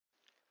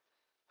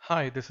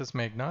Hi, this is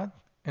Meganadha.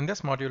 In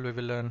this module, we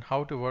will learn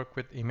how to work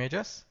with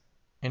images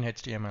in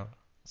HTML.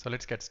 So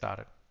let's get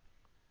started.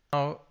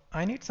 Now,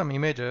 I need some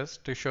images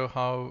to show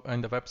how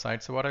in the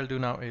website. So what I'll do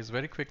now is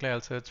very quickly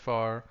I'll search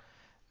for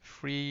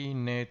free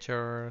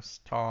nature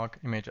stock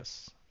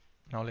images.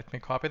 Now let me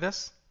copy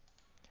this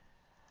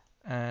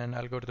and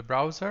I'll go to the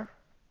browser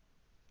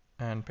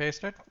and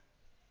paste it.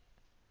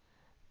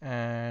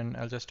 And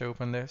I'll just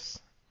open this.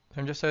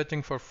 So I'm just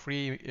searching for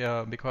free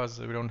because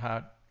we don't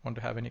want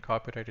to have any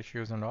copyright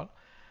issues and all.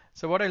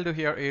 So what I'll do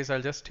here is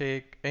I'll just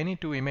take any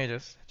two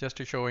images just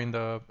to show in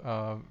the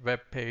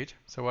web page.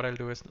 So what I'll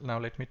do is now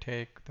let me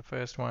take the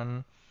first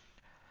one.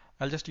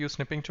 I'll just use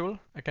snipping tool.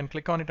 I can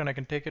click on it and I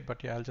can take it,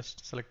 but yeah, I'll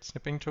just select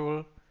snipping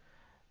tool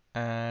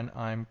and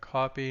I'm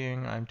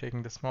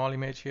taking the small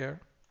image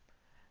here.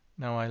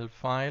 Now I'll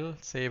file,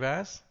 save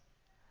as.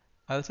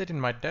 I'll set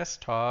in my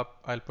desktop.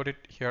 I'll put it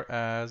here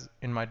as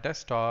in my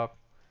desktop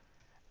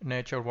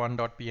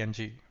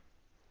nature1.png.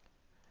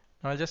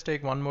 Now I'll just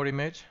take one more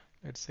image.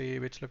 Let's see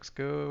which looks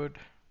good.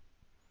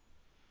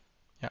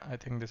 Yeah, I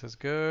think this is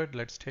good.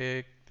 Let's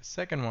take the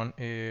second one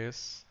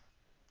is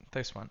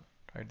this one,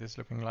 right? This is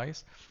looking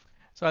nice.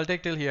 So I'll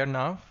take till here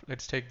now.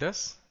 Let's take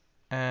this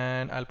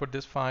and I'll put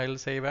this file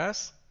save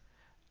as.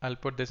 I'll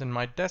put this in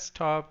my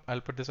desktop.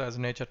 I'll put this as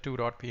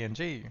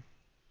nature2.png.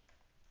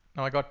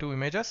 Now I got two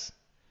images.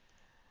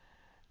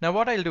 Now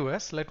what I'll do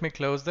is let me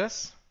close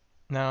this.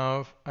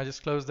 Now I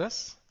just close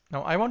this.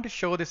 Now I want to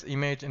show this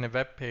image in a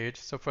web page.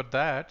 So for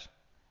that,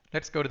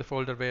 let's go to the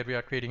folder where we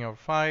are creating our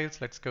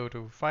files. Let's go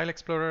to File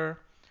Explorer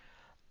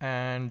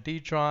and D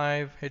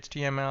drive,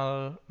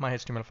 HTML, my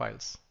HTML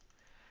files.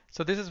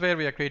 So this is where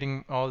we are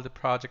creating all the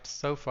projects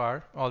so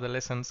far, all the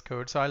lessons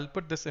code. So I'll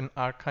put this in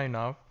archive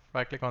now.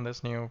 Right click on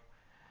this new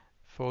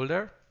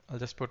folder. I'll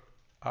just put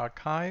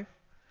archive.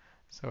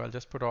 So I'll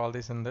just put all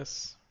these in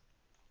this.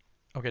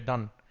 Okay,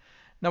 done.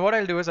 Now what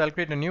I'll do is I'll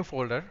create a new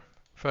folder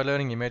for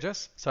learning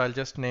images. So I'll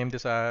just name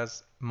this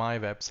as my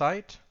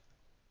website.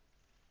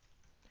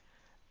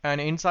 And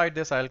inside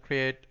this, I'll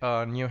create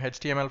a new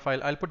HTML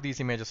file. I'll put these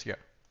images here.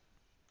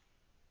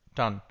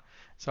 Done.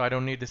 So I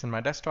don't need this in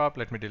my desktop.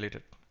 Let me delete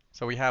it.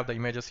 So we have the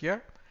images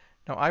here.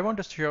 Now I want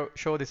to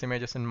show these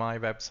images in my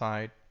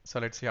website. So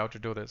let's see how to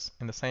do this.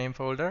 In the same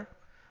folder,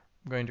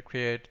 I'm going to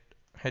create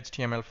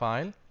HTML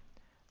file.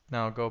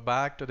 Now go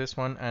back to this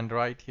one and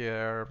write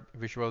here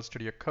Visual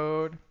Studio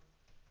Code.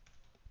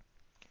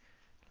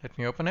 Let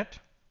me open it.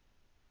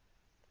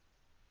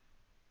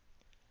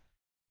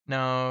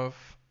 Now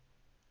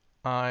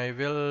I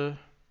will,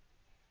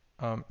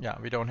 yeah,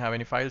 we don't have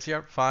any files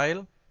here.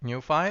 File, new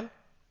file,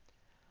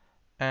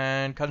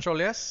 and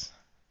Control S.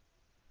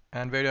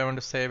 And where do I want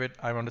to save it?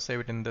 I want to save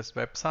it in this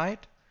website.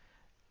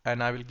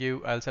 And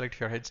I'll select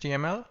here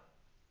HTML.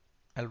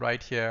 I'll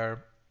write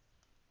here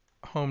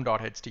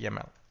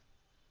home.html.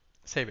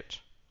 Save it.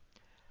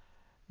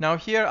 Now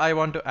here I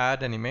want to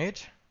add an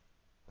image.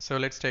 So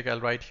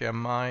I'll write here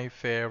my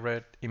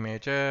favorite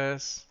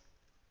images.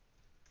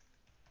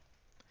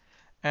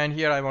 And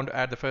here I want to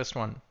add the first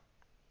one.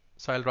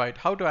 So I'll write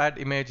how to add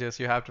images.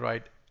 You have to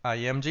write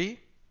img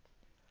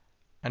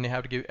and you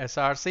have to give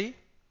src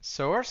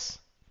source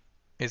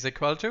is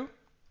equal to,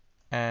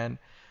 and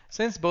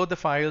since both the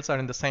files are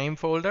in the same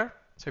folder,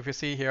 so if you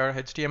see here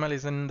HTML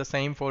is in the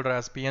same folder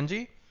as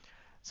PNG,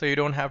 so you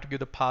don't have to give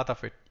the path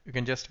of it. You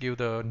can just give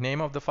the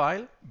name of the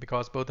file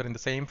because both are in the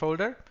same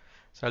folder.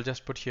 So I'll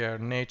just put here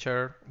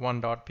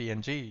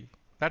nature1.png.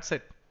 That's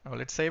it. Now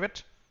let's save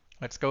it.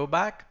 Let's go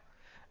back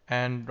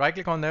and right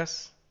click on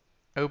this,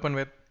 open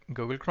with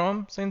Google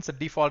Chrome. Since the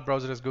default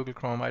browser is Google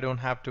Chrome, I don't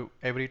have to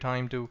every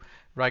time to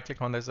right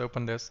click on this,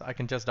 open this. I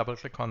can just double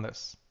click on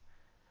this.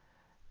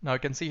 Now you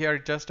can see here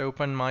it just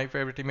opened my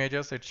favorite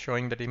images. It's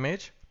showing that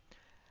image.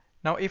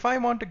 Now if I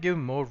want to give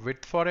more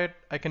width for it,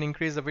 I can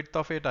increase the width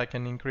of it. I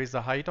can increase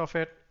the height of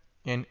it.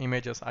 In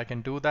images I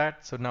can do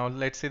that. So now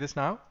let's see this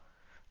now.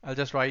 I'll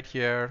just write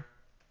here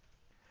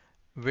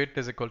width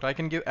is equal to, I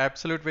can give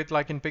absolute width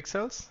like in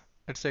pixels.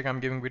 Let's say I'm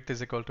giving width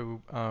is equal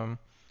to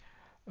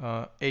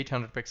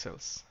 800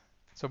 pixels.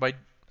 So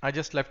I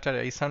just left it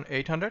at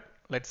 800.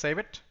 Let's save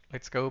it.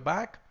 Let's go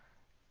back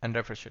and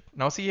refresh it.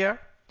 Now see here,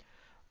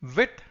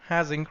 width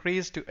has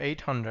increased to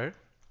 800.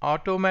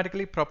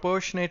 Automatically,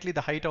 proportionately,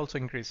 the height also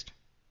increased.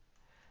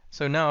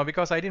 So now,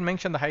 because I didn't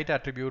mention the height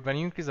attribute, when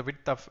you increase the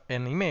width of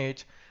an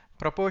image,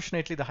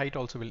 proportionately the height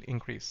also will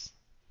increase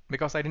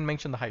because I didn't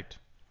mention the height.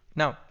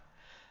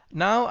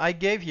 Now I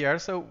gave here,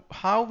 so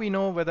how we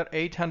know whether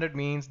 800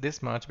 means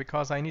this much?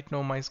 Because I need to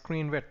know my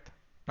screen width.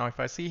 Now if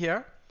I see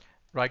here,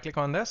 right click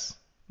on this,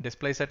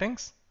 display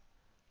settings.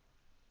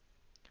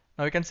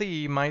 Now you can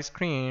see my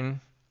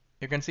screen,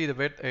 you can see the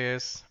width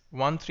is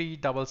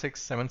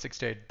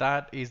 1366768.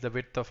 That is the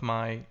width of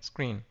my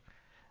screen.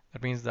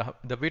 That means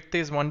the width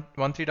is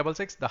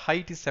 13666, the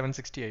height is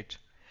 768.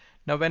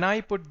 Now when I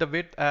put the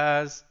width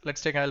as,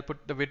 I'll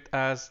put the width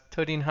as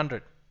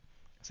 1300.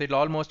 So it'll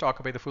almost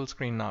occupy the full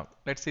screen now.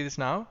 Let's see this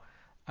now.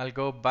 I'll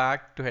go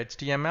back to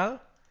HTML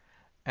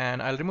and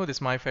I'll remove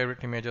this my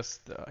favorite images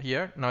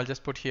here. Now I'll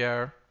just put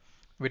here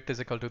width is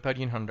equal to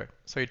 1300.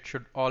 So it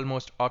should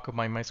almost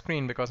occupy my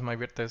screen because my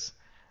width is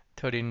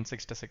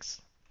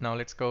 1366. Now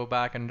let's go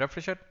back and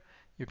refresh it.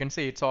 You can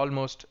see it's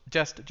almost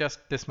just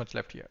this much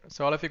left here.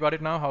 So all of you got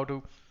it now,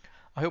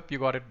 I hope you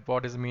got it,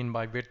 what does it mean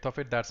by width of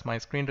it. That's my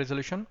screen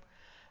resolution.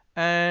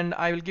 And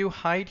I will give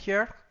height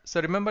here.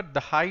 So remember the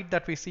height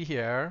that we see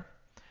here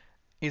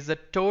is the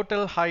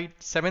total height.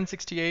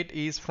 768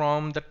 is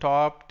from the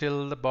top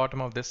till the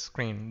bottom of this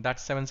screen.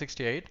 That's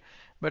 768.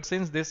 But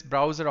since this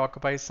browser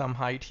occupies some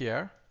height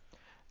here,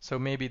 so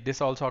maybe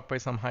this also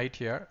occupies some height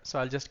here. So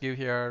I'll just give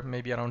here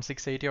maybe around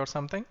 680 or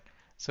something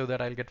so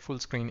that I'll get full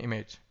screen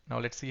image. Now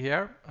let's see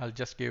here. I'll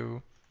just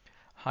give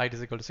height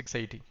is equal to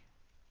 680.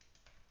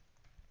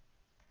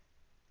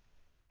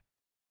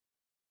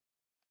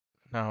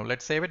 Now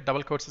let's save it.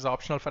 Double quotes is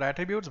optional for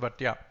attributes, but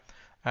yeah,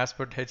 as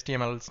per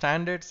HTML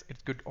standards,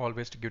 it's good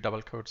always to give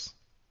double quotes.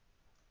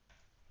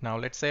 Now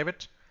let's save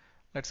it.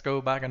 Let's go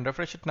back and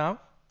refresh it now.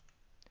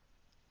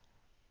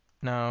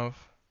 Now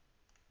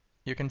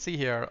you can see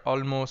here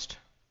almost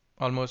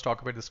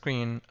occupied the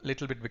screen a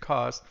little bit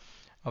because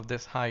of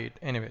this height.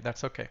 Anyway,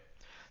 that's okay.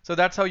 So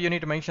that's how you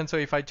need to mention. So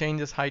if I change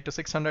this height to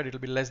 600, it'll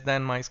be less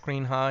than my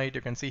screen height.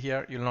 You can see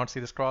here, you'll not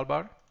see the scroll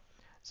bar.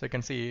 So you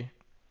can see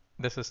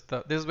this is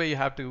where you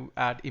have to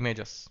add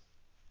images.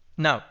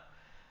 Now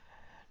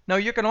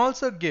you can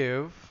also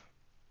give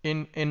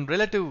in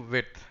relative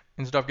width.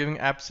 Instead of giving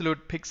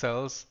absolute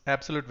pixels,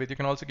 absolute width, you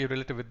can also give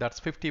relative width.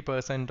 That's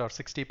 50% or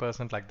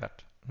 60% like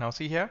that. Now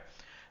see here,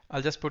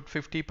 I'll just put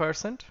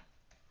 50%,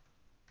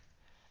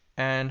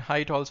 and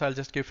height also I'll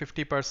just give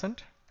 50%.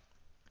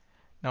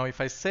 Now if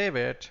I save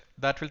it,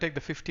 that will take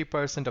the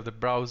 50% of the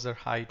browser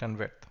height and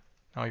width.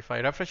 Now if I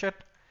refresh it,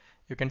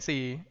 you can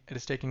see it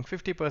is taking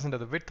 50% of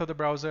the width of the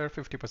browser,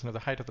 50% of the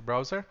height of the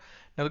browser.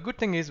 Now the good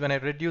thing is when I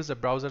reduce the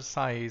browser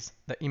size,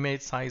 the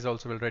image size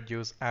also will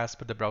reduce as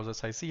per the browser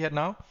size. See here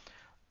now,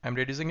 I'm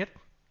reducing it.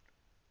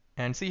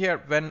 And see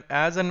here,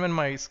 as and when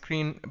my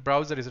screen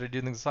browser is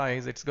reducing the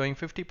size, it's going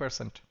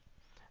 50%.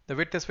 The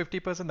width is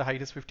 50%, the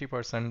height is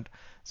 50%.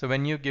 So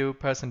when you give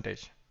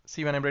percentage,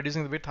 see when I'm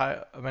reducing the width,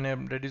 when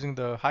I'm reducing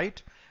the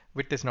height,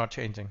 width is not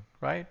changing,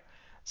 right?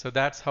 So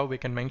that's how we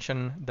can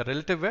mention the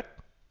relative width.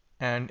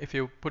 And if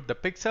you put the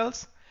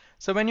pixels,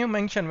 so when I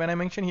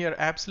mention here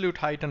absolute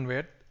height and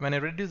width, when I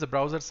reduce the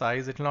browser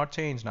size, it will not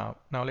change now.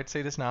 Now let's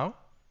say this now.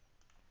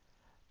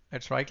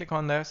 Let's right click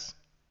on this,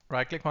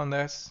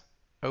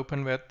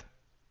 open with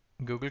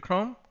Google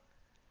Chrome.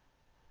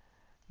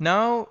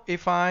 Now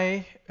if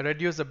I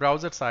reduce the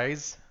browser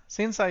size,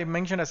 since I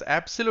mentioned as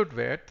absolute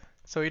width,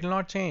 so it will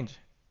not change.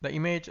 The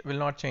image will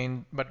not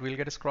change, but we'll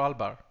get a scroll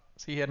bar.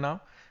 See here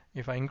now,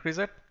 if I increase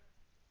it,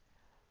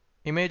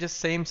 image is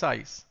same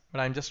size, but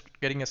I'm just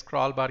getting a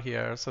scroll bar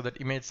here so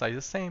that image size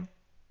is same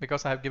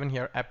because I have given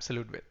here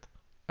absolute width.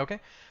 Okay,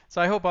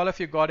 so I hope all of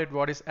you got it,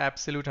 what is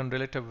absolute and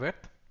relative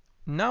width.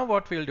 Now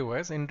what we'll do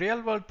is in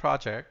real world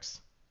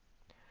projects,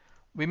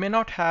 we may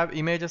not have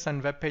images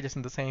and web pages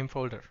in the same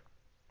folder.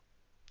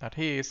 That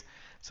is,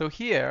 so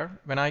here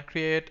when I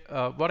create,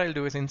 what I'll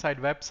do is inside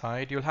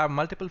website, you'll have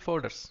multiple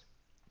folders.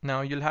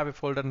 Now you'll have a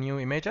folder new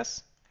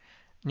images,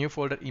 new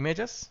folder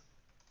images,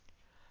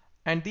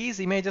 and these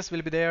images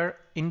will be there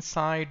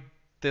inside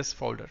this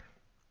folder.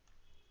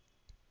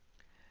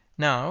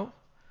 Now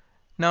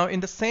in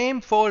the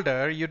same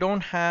folder, you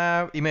don't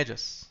have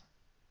images.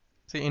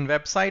 See, in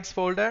websites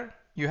folder,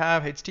 you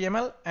have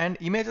HTML and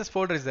images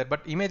folder is there,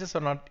 but images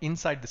are not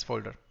inside this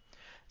folder.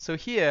 So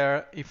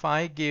here, if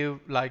I give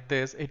like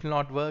this, it will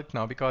not work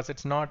now because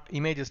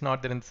image is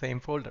not there in the same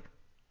folder.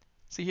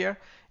 See here,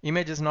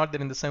 image is not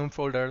there in the same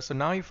folder. So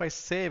now if I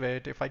save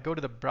it, if I go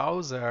to the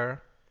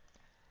browser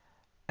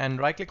and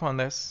right click on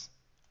this,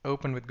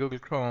 open with Google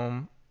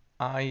Chrome,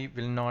 I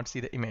will not see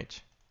the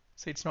image.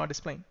 See, it's not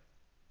displaying.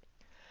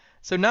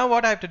 So now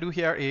what I have to do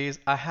here is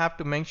I have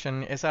to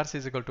mention src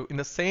is equal to in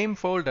the same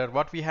folder,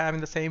 what we have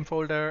in the same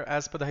folder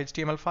as per the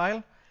HTML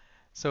file.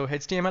 So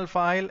HTML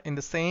file in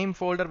the same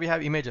folder, we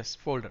have images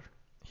folder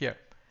here.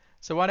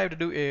 So what I have to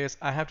do is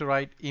I have to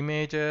write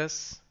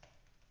images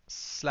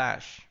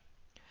slash.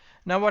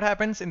 Now what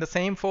happens in the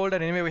same folder,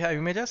 anyway we have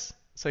images.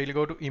 So you'll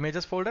go to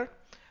images folder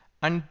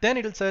and then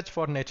it'll search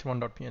for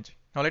nature1.png.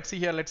 Now let's see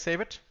here, let's save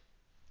it.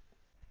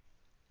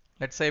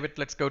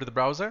 Let's go to the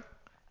browser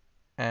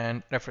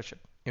and refresh it.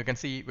 You can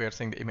see we are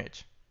seeing the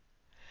image.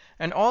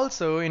 And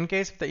also in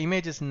case the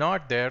image is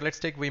not there,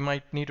 we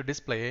might need to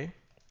display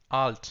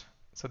alt.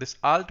 So this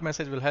alt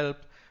message will help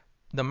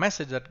the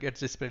message that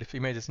gets displayed if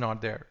image is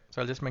not there.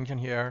 So I'll just mention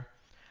here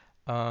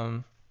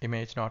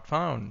image not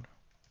found.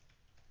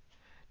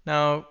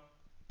 Now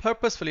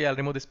purposefully I'll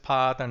remove this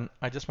path and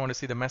I just want to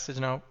see the message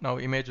now. Now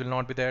image will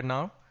not be there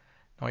now.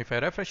 Now if I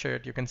refresh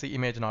it, you can see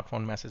image not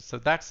found message. So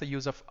that's the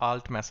use of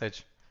alt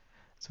message.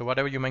 So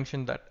whatever you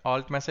mentioned, that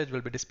alt message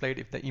will be displayed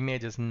if the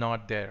image is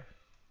not there.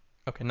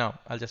 Okay, now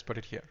I'll just put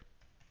it here.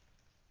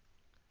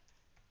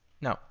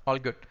 Now all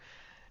good.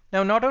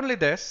 Now not only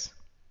this,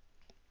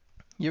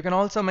 you can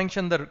also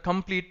mention the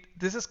complete,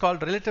 this is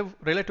called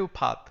relative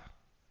path.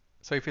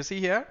 So if you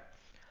see here,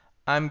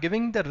 I'm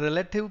giving the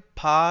relative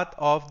path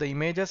of the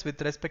images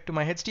with respect to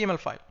my HTML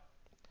file.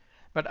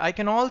 But I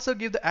can also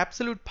give the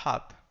absolute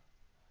path.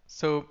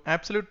 So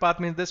absolute path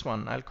means this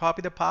one. I'll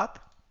copy the path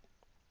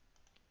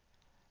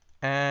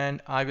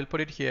and I will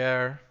put it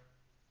here,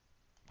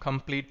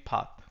 complete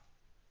path.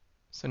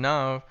 So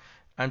now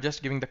I'm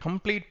just giving the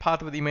complete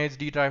path with image,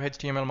 D drive,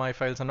 HTML, my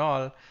files and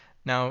all.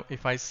 Now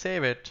if I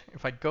save it,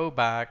 if I go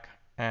back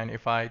and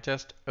if I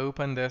just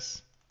open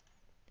this,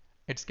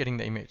 it's getting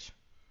the image.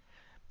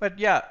 But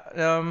yeah,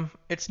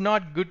 it's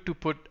not good to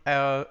put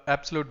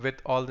absolute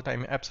width all the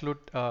time.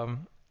 Absolute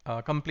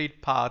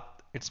complete path,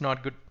 it's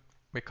not good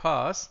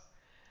because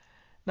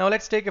now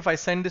let's take if I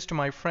send this to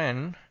my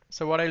friend.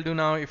 So what I'll do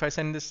now, if I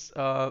send this,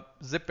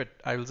 zip it,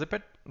 I will zip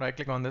it, right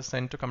click on this,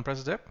 send to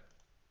compress zip.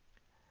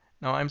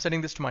 Now I'm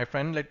sending this to my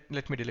friend.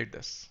 Let me delete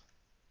this.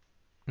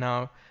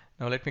 Now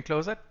let me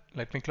close it.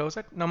 Let me close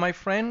it. Now my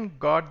friend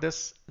got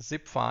this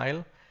zip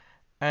file,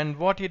 and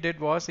what he did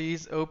was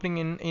he's opening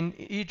in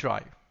E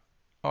drive,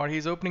 or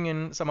he's opening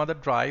in some other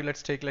drive.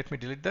 Let me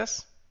delete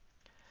this.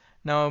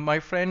 Now my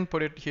friend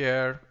put it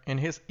here in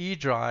his E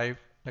drive.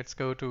 Let's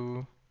go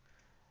to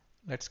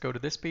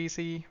this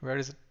PC. Where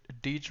is it?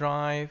 D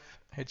drive,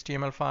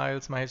 HTML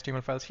files, my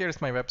HTML files. Here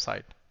is my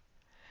website.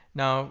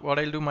 Now what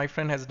I'll do, my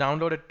friend has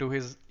downloaded to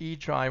his E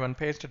drive and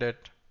pasted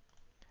it.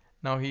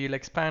 Now he'll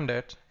expand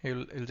it.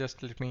 He'll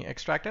just let me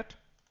extract it.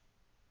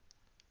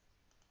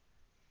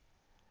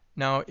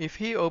 Now if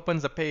he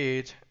opens the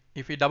page,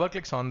 if he double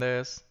clicks on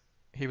this,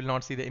 he will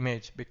not see the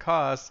image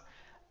because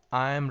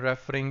I am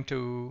referring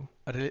to,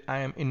 I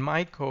am in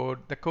my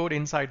code, the code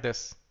inside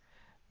this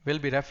will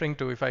be referring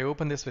to, if I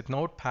open this with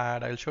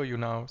Notepad, I'll show you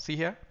now. See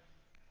here?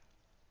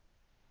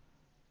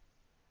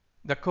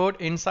 The code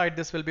inside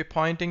this will be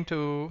pointing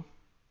to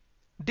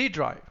D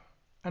drive,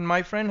 and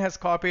my friend has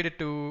copied it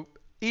to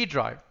E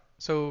drive.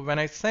 So when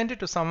I send it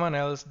to someone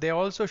else, they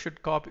also should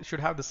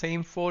have the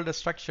same folder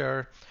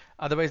structure,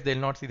 otherwise they'll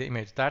not see the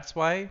image. That's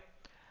why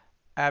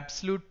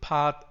absolute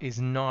path is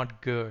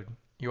not good.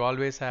 You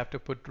always have to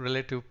put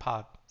relative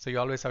path. So you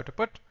always have to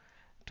put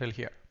till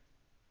here.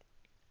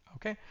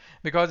 Okay?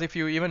 Because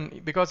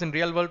because in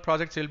real world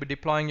projects you'll be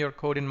deploying your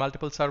code in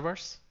multiple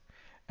servers,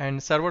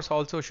 and servers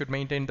also should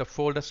maintain the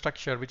folder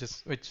structure, which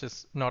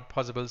is not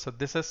possible. So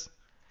this is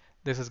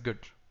good.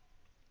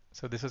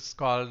 So this is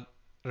called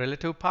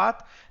relative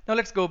path. Now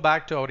let's go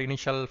back to our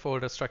initial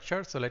folder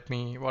structure. So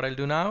what I'll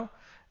do now,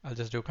 I'll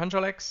just do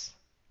Control X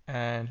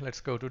and let's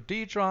go to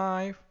D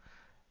drive,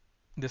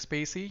 this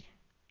PC,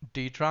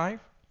 D drive,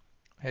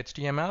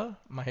 HTML,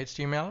 my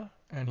HTML,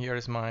 and here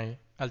is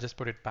I'll just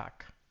put it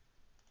back.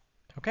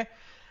 Okay.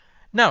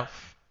 Now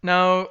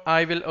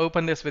I will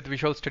open this with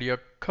Visual Studio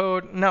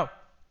Code. Now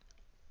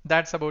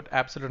that's about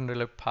absolute and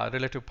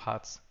relative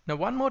paths. Now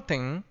one more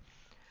thing,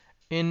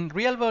 in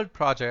real world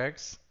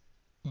projects,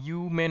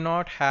 you may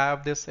not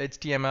have this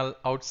HTML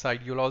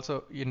outside. You'll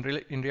also, in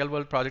real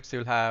world projects,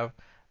 you'll have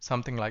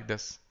something like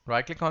this.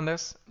 Right click on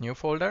this, new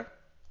folder.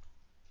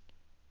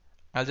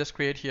 I'll just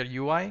create here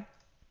UI,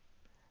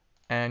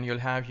 and you'll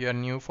have here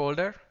new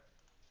folder,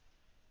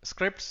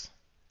 scripts.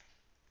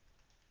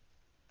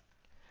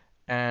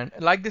 And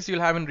like this you'll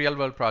have in real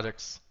world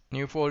projects.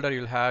 New folder,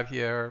 you'll have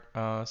here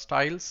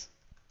styles.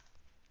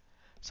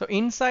 So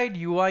inside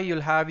UI, you'll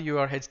have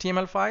your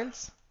HTML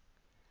files.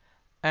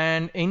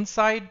 And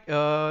inside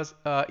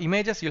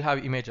images, you'll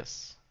have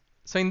images.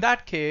 So in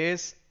that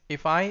case,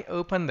 if I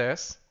open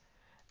this,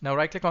 now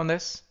right click on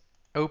this,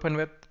 open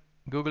with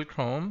Google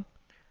Chrome.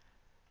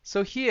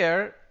 So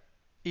here,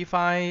 if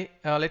I,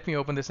 let me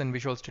open this in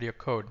Visual Studio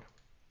Code.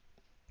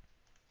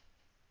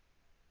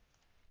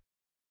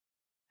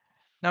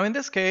 Now in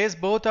this case,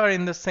 both are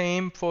in the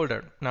same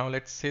folder. Now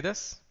let's see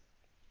this.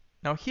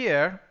 Now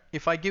here,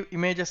 if I give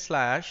images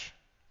slash,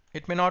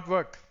 it may not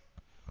work.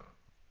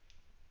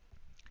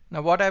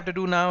 Now what I have to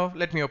do now,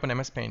 let me open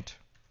MS Paint.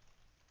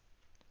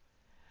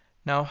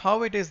 Now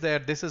how it is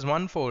that this is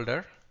one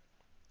folder,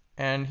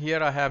 and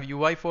here I have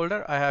UI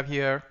folder, I have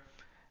here,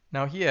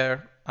 now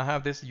here I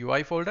have this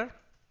UI folder,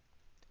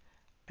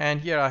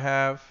 and here I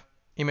have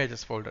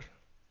images folder.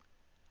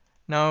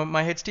 Now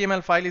my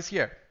HTML file is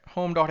here,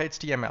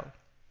 home.html,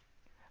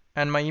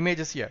 and my image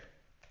is here,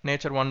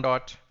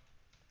 nature1.png.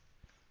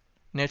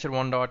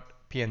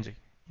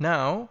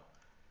 Now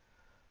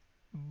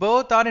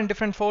both are in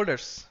different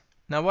folders.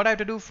 Now what I have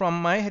to do,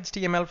 from my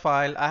HTML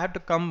file, I have to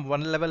come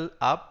one level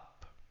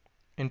up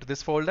into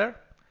this folder,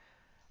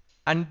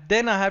 and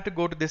then I have to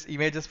go to this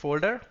images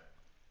folder,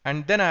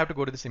 and then I have to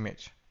go to this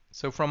image.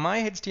 So from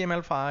my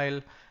HTML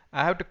file,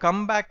 I have to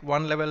come back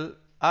one level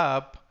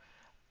up,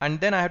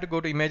 and then I have to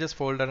go to images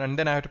folder, and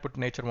then I have to put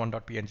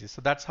nature1.png.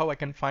 So that's how I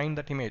can find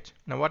that image.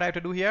 Now what I have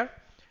to do here,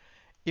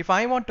 if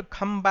I want to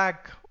come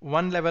back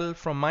one level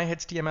from my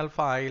HTML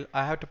file,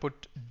 I have to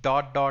put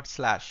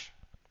 //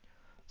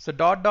 So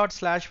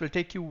 // will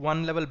take you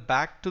one level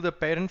back to the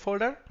parent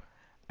folder,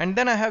 and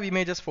then I have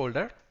images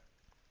folder,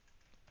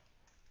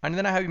 and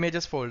then I have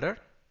images folder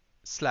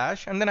 /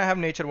 and then I have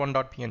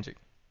nature1.png.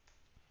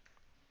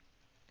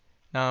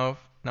 Now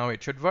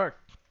it should work.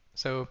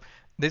 So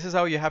This is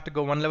how you have to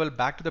go one level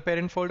back to the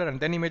parent folder and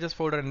then images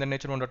folder and then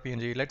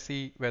nature1.png. Let's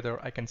see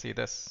whether I can see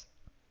this.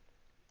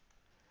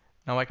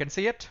 Now I can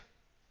see it.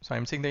 So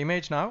I'm seeing the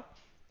image now.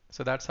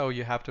 So that's how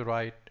you have to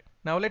write.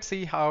 Now let's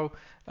see how,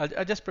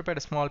 I just prepared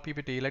a small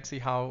PPT. Let's see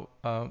how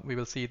we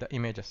will see the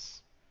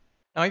images.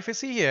 Now if you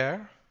see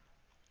here,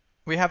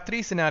 we have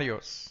three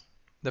scenarios.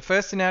 The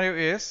first scenario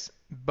is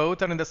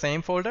both are in the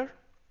same folder.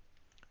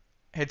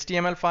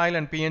 HTML file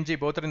and PNG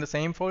both are in the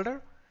same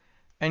folder.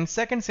 And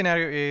second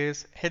scenario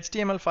is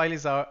HTML file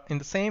is in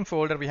the same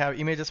folder. We have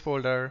images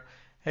folder,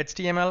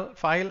 HTML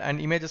file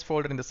and images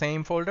folder in the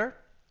same folder.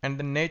 And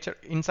the nature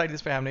inside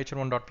this we have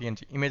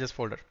nature1.png images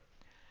folder.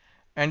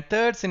 And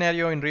third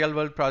scenario in real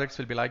world projects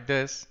will be like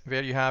this,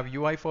 where you have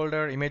UI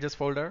folder, images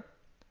folder,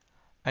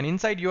 and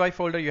inside UI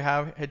folder you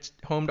have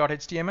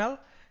home.html.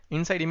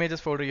 Inside images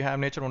folder you have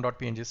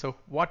nature1.png. So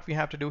what we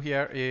have to do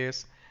here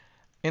is,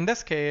 in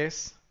this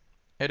case,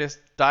 it is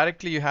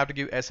directly you have to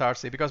give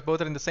src because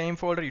both are in the same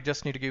folder. You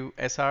just need to give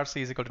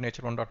src is equal to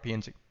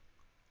nature1.png.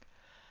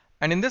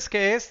 And in this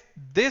case,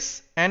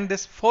 this and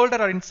this folder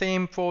are in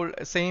same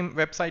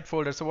website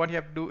folder. So what you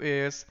have to do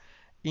is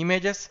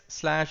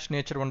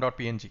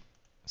images/nature1.png.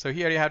 So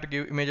here you have to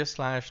give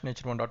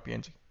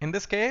images/nature1.png. In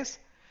this case,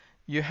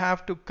 you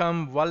have to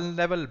come one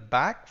level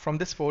back from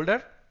this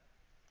folder.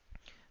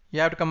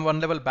 You have to come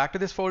one level back to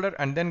this folder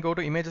and then go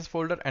to images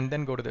folder and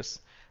then go to this.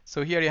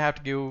 So here you have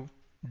to give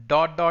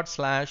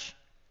 //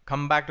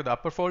 come back to the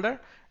upper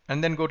folder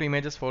and then go to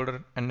images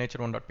folder and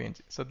nature1.png.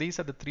 So these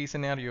are the three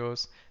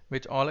scenarios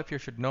which all of you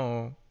should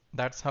know.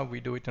 That's how we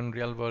do it in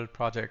real world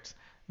projects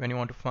when you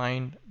want to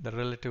find the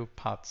relative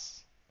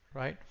paths,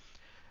 right?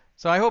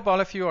 So I hope all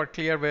of you are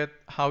clear with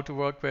how to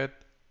work with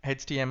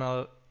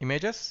HTML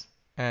images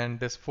and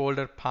this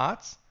folder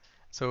paths.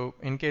 So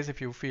in case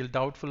if you feel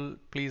doubtful,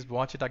 please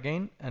watch it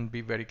again and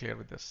be very clear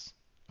with this.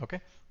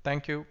 Okay,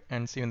 thank you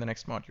and see you in the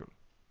next module.